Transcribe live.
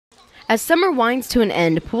As summer winds to an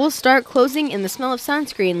end, pools start closing and the smell of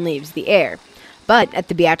sunscreen leaves the air. But at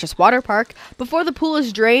the Beatrice Water Park, before the pool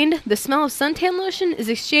is drained, the smell of suntan lotion is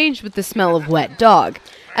exchanged with the smell of wet dog.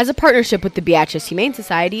 As a partnership with the Beatrice Humane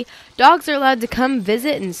Society, dogs are allowed to come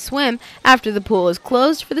visit and swim after the pool is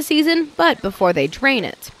closed for the season, but before they drain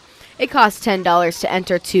it. It costs $10 to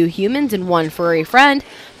enter 2 humans and 1 furry friend,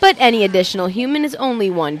 but any additional human is only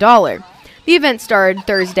 $1. The event started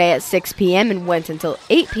Thursday at 6 p.m. and went until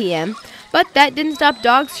 8 p.m., but that didn't stop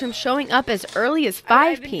dogs from showing up as early as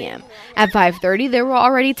 5 p.m. At 5:30, there were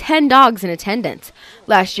already 10 dogs in attendance.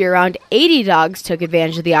 Last year, around 80 dogs took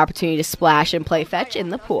advantage of the opportunity to splash and play fetch in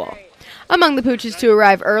the pool. Among the pooches to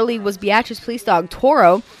arrive early was Beatrice police dog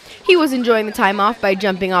Toro. He was enjoying the time off by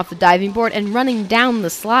jumping off the diving board and running down the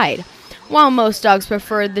slide. While most dogs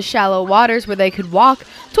preferred the shallow waters where they could walk,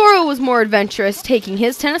 Toro was more adventurous, taking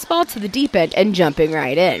his tennis ball to the deep end and jumping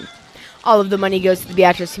right in. All of the money goes to the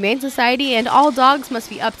Beatrice Humane Society, and all dogs must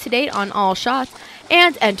be up to date on all shots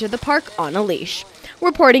and enter the park on a leash.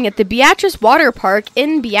 Reporting at the Beatrice Water Park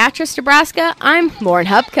in Beatrice, Nebraska, I'm Lauren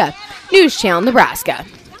Hupka, News Channel Nebraska.